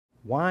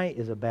Why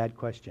is a bad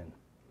question,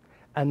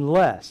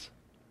 unless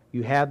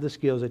you have the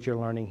skills that you're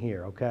learning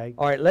here, okay?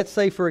 All right, let's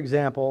say, for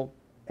example,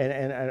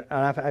 and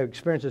I've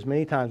experienced this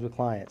many times with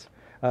clients.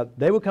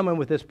 They will come in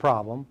with this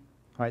problem,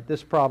 all right,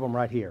 this problem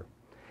right here.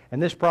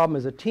 And this problem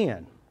is a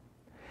 10.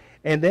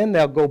 And then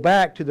they'll go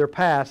back to their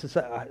past and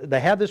say, they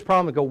have this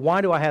problem and go,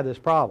 why do I have this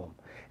problem?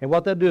 And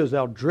what they'll do is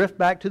they'll drift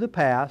back to the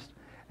past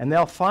and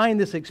they'll find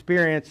this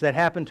experience that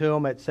happened to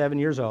them at 7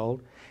 years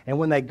old. And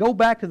when they go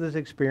back to this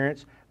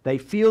experience, they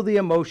feel the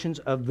emotions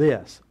of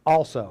this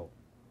also.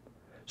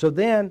 So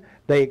then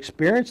they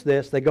experience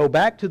this, they go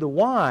back to the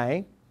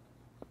why,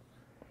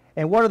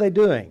 and what are they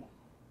doing?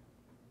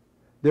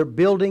 They're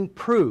building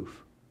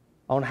proof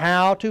on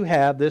how to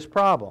have this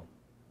problem.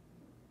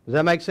 Does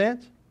that make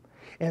sense?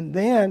 And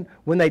then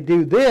when they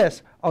do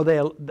this,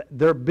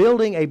 they're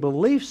building a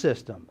belief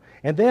system.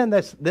 And then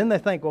they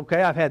think,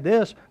 okay, I've had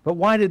this, but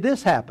why did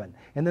this happen?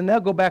 And then they'll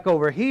go back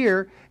over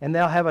here and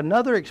they'll have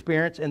another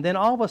experience, and then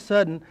all of a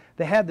sudden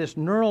they have this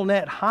neural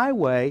net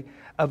highway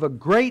of a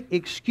great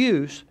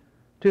excuse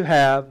to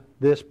have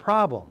this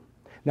problem.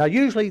 Now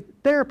usually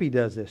therapy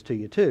does this to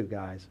you too,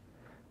 guys.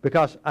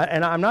 Because,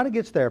 and I'm not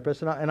against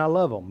therapists, and I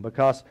love them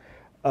because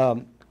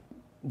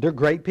they're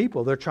great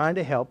people. They're trying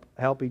to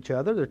help each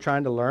other. They're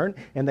trying to learn,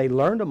 and they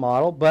learn to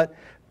model. But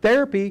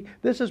therapy,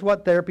 this is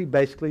what therapy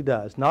basically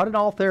does. Not in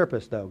all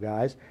therapists, though,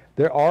 guys.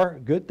 There are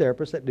good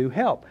therapists that do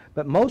help.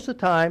 But most of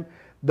the time,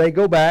 they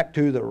go back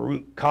to the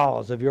root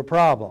cause of your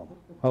problem,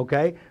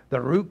 okay?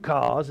 The root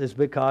cause is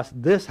because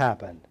this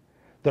happened.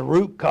 The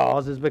root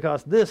cause is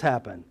because this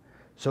happened.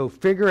 So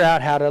figure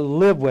out how to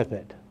live with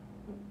it.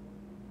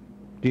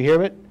 Do you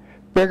hear it?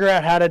 Figure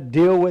out how to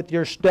deal with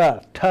your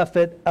stuff. Tough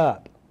it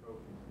up.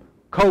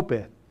 Cope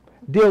it.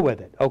 Deal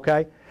with it,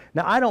 okay?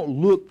 Now, I don't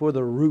look for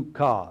the root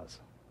cause.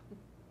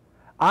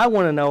 I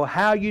want to know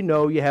how you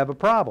know you have a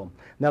problem.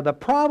 Now, the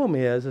problem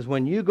is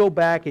when you go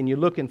back and you're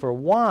looking for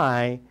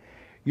why,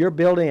 you're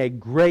building a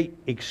great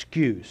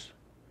excuse.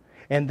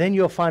 And then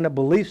you'll find a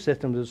belief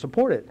system to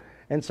support it.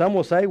 And some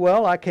will say,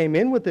 well, I came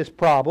in with this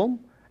problem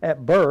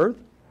at birth,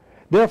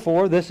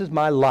 therefore, this is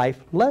my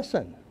life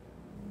lesson.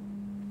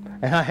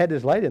 And I had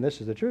this lady, and this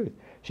is the truth.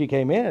 She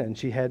came in and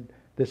she had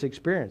this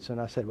experience.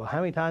 And I said, well, how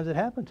many times did it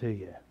happen to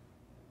you?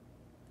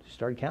 She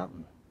started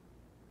counting.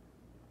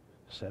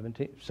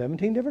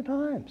 17 different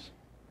times.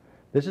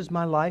 This is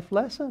my life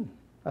lesson.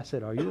 I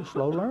said, are you a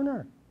slow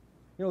learner?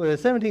 You know,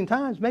 17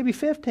 times, maybe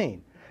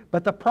 15.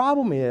 But the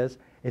problem is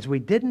we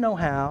didn't know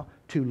how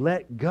to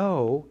let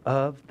go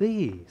of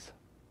these.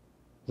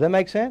 Does that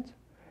make sense?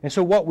 And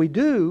so what we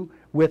do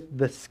with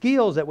the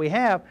skills that we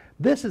have,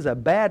 this is a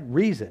bad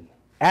reason.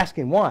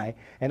 Asking why,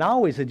 and I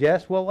always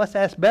suggest, well, let's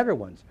ask better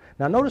ones.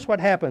 Now notice what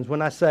happens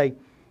when I say,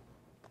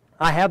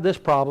 I have this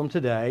problem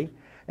today,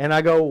 and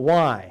I go,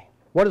 why?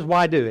 What does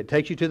why do? It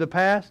takes you to the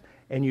past,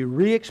 and you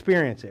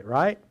re-experience it,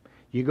 right?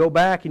 You go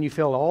back and you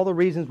feel all the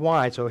reasons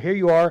why. So here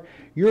you are,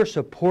 you're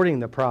supporting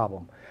the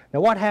problem.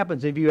 Now what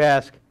happens if you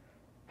ask,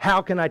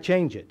 how can I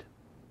change it?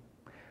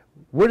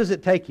 Where does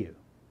it take you?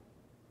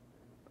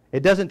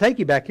 It doesn't take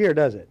you back here,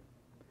 does it?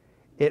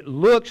 It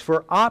looks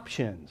for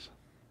options.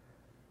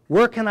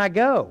 Where can I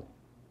go?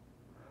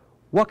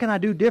 What can I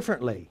do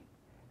differently?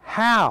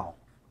 How?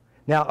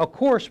 Now, of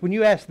course, when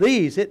you ask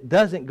these, it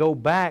doesn't go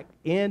back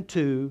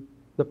into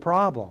the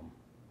problem.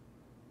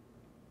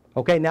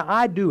 Okay, now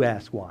I do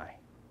ask why,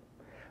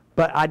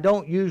 but I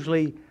don't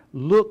usually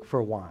look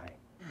for why.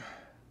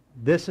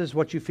 This is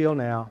what you feel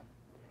now,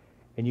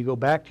 and you go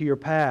back to your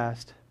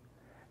past,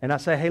 and I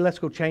say, hey, let's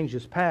go change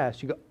this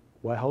past. You go,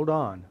 well, hold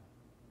on.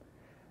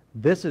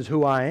 This is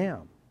who I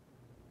am.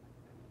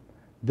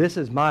 This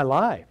is my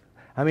life.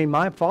 I mean,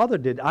 my father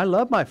did. I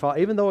love my father,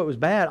 even though it was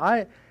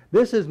bad.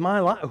 This is my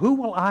life. Who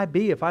will I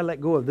be if I let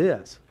go of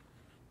this?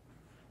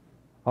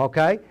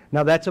 Okay?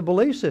 Now that's a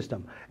belief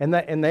system,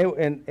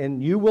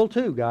 and you will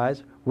too,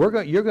 guys. You're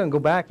going to go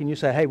back and you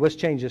say, hey, let's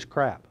change this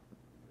crap.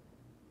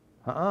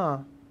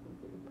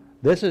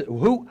 This is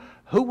who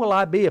will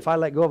I be if I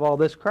let go of all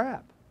this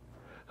crap?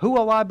 Who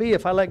will I be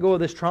if I let go of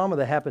this trauma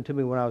that happened to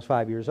me when I was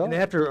 5 years old?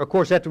 And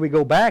after we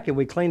go back and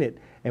we clean it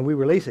and we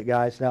release it,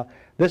 guys. Now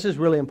this is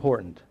really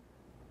important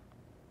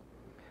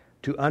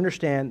to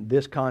understand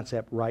this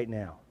concept right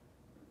now.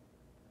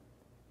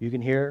 You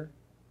can hear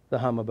the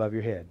hum above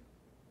your head.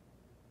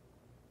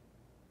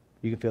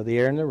 You can feel the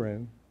air in the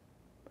room.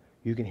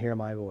 You can hear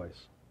my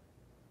voice.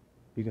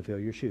 You can feel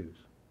your shoes.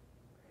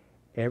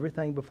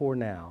 Everything before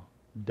now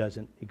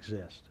doesn't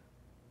exist.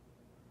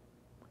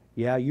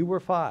 Yeah, you were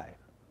 5.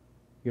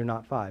 You're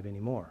not 5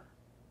 anymore.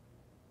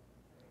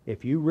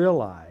 If you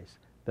realize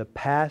the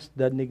past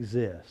doesn't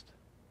exist,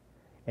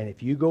 and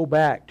if you go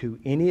back to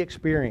any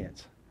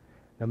experience,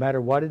 no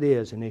matter what it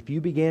is, and if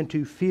you begin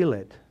to feel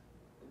it,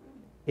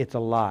 it's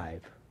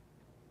alive.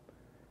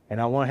 And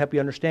I want to help you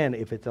understand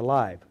if it's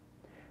alive.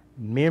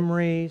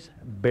 Memories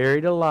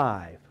buried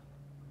alive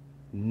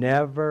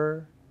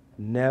never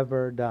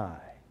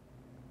die.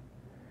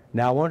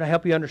 Now I want to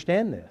help you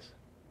understand this.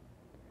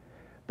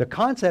 The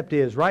concept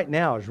is right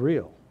now is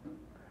real.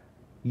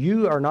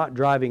 You are not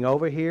driving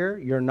over here.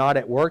 You're not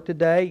at work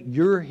today.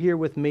 You're here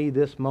with me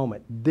this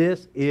moment.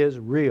 This is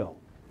real.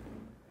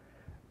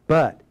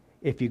 But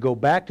if you go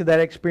back to that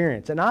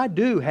experience, and I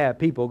do have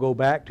people go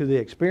back to the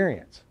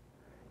experience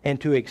and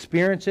to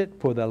experience it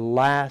for the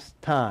last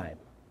time.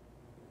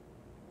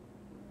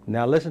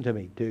 Now listen to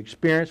me, to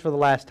experience for the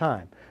last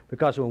time.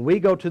 Because when we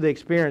go to the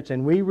experience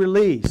and we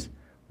release,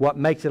 what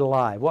makes it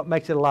alive? What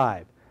makes it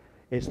alive?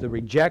 It's the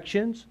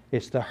rejections,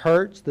 it's the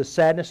hurts, the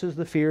sadnesses,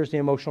 the fears, the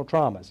emotional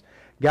traumas.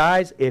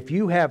 Guys, if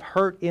you have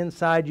hurt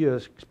inside you,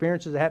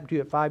 experiences that happened to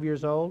you at 5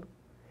 years old,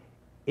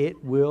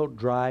 it will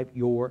drive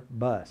your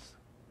bus.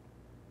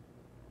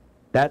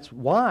 That's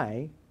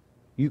why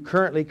you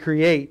currently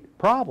create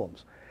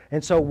problems.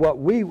 And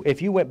so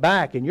if you went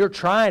back and you're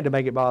trying to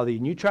make it bother you,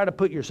 and you try to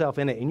put yourself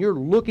in it, and you're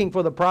looking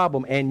for the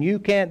problem, and you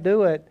can't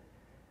do it,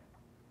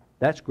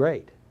 that's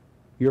great.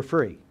 You're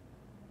free.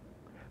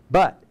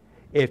 But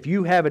if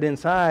you have it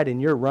inside and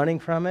you're running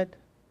from it,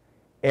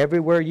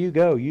 everywhere you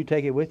go, you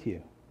take it with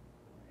you.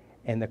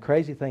 And the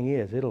crazy thing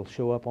is, it'll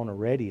show up on a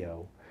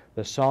radio.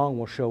 The song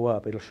will show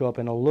up. It'll show up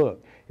in a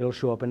look. It'll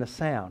show up in a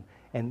sound.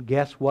 And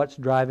guess what's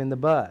driving the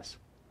bus?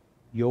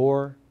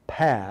 Your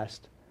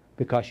past,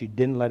 because you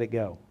didn't let it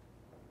go.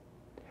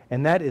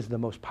 And that is the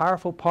most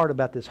powerful part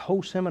about this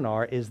whole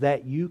seminar, is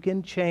that you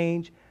can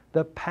change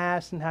the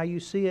past and how you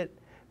see it,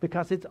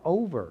 because it's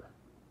over.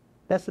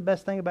 That's the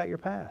best thing about your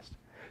past.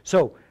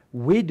 So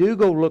we do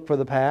go look for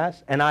the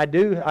past, and I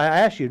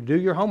ask you to do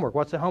your homework.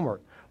 What's the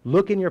homework?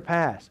 Look in your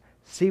past.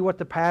 See what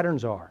the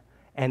patterns are.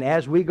 And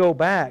as we go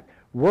back,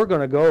 we're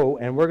going to go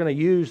and we're going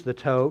to use the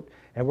tote,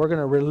 and we're going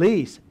to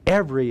release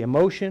every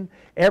emotion,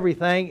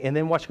 everything. And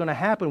then what's going to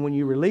happen when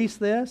you release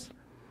this?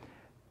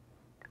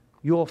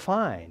 You'll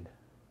find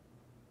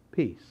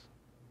peace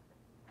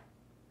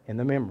in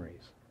the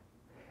memories.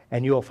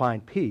 And you'll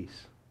find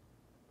peace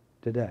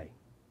today.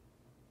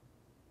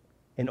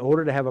 In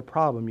order to have a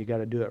problem, you've got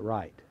to do it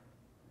right.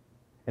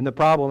 And the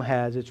problem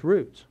has its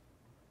roots.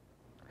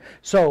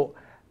 So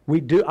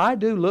I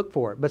do look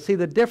for it. But see,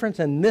 the difference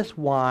in this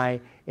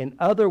why and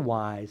other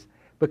whys,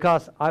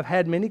 because I've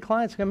had many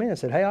clients come in and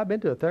said, hey, I've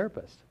been to a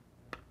therapist.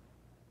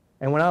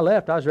 And when I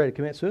left, I was ready to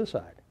commit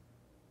suicide.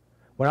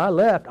 When I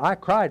left, I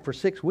cried for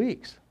 6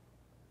 weeks.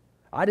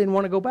 I didn't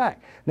want to go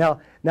back. Now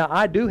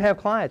I do have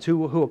clients who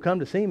will come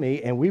to see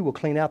me, and we will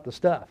clean out the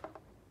stuff.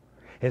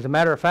 As a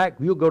matter of fact,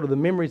 we'll go to the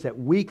memories that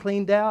we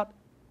cleaned out,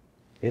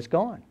 it's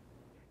gone.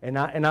 And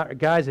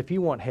guys, if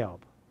you want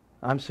help,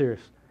 I'm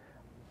serious.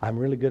 I'm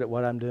really good at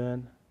what I'm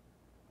doing.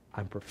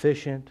 I'm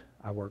proficient.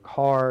 I work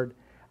hard.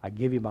 I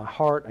give you my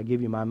heart. I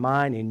give you my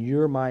mind, and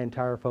you're my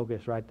entire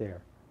focus right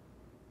there.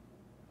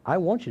 I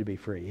want you to be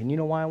free. And you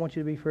know why I want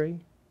you to be free?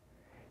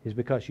 Is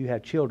because you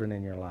have children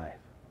in your life.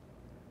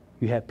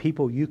 You have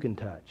people you can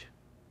touch.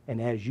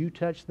 And as you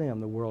touch them,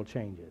 the world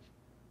changes.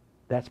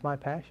 That's my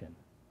passion.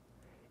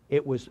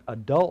 It was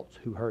adults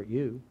who hurt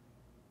you.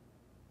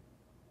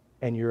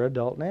 And you're an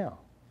adult now.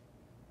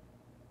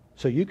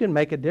 So you can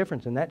make a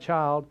difference in that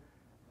child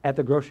at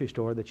the grocery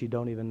store that you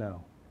don't even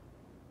know.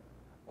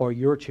 Or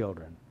your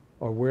children.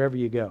 Or wherever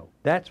you go.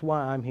 That's why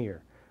I'm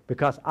here.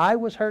 Because I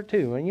was hurt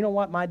too. And you know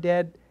what? My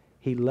dad,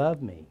 he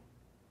loved me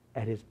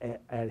at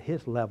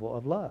his level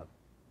of love.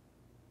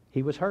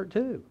 He was hurt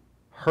too.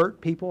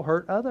 Hurt people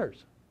hurt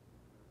others.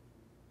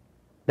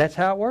 That's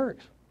how it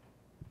works.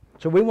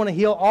 So we want to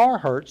heal our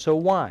hurt, so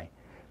why?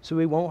 So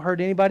we won't hurt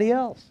anybody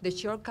else. The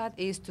shortcut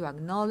is to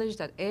acknowledge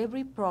that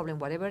every problem,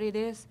 whatever it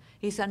is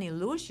an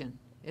illusion.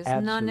 It's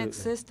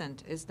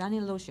non-existent. It's an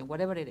illusion,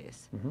 whatever it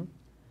is. Mm-hmm.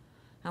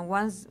 And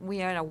once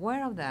we are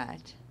aware of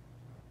that,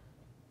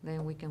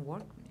 then we can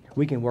work on it.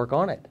 We can work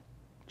on it.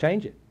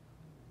 Change it.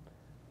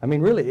 I mean,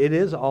 really, it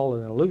is all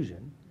an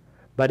illusion,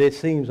 but it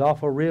seems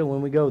awful real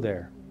when we go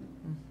there.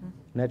 Mm-hmm.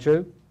 Isn't that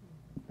true?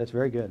 That's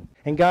very good.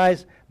 And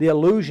guys, the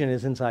illusion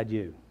is inside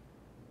you.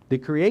 The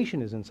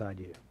creation is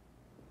inside you.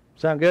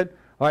 Sound good?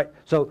 All right.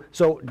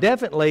 So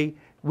definitely,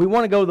 we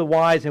want to go to the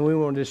whys, and we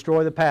want to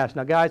destroy the past.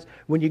 Now, guys,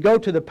 when you go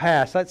to the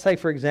past, let's say,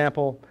 for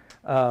example,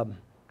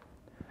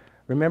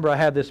 remember I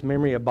have this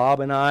memory of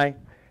Bob and I.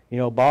 You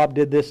know, Bob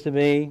did this to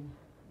me.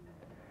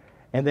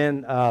 And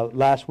then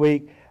last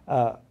week,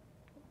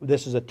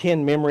 this is a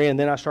 10 memory, and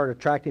then I started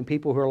attracting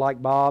people who are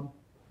like Bob.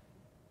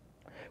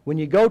 When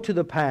you go to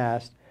the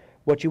past,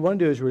 what you want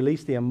to do is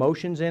release the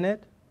emotions in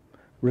it,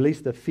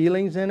 release the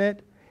feelings in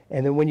it,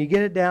 and then when you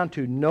get it down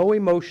to no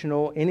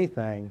emotional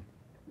anything,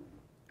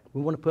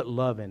 we want to put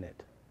love in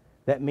it.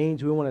 That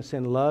means we want to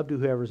send love to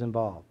whoever's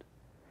involved.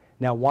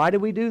 Now, why do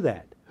we do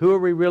that? Who are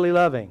we really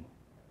loving?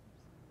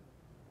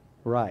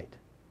 Right.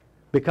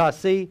 Because,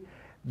 see,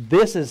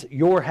 this is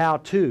your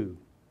how-to,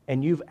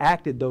 and you've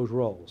acted those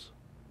roles.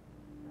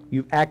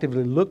 You've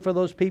actively looked for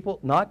those people,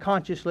 not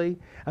consciously.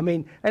 I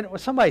mean, and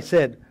somebody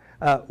said,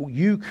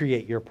 you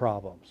create your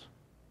problems.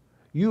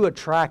 You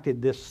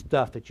attracted this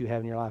stuff that you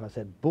have in your life. I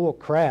said, bull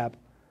crap.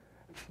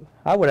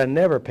 I would have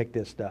never picked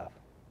this stuff.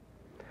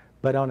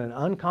 But on an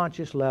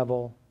unconscious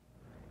level,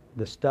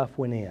 the stuff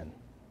went in,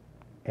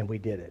 and we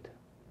did it.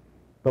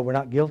 But we're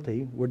not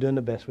guilty. We're doing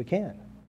the best we can.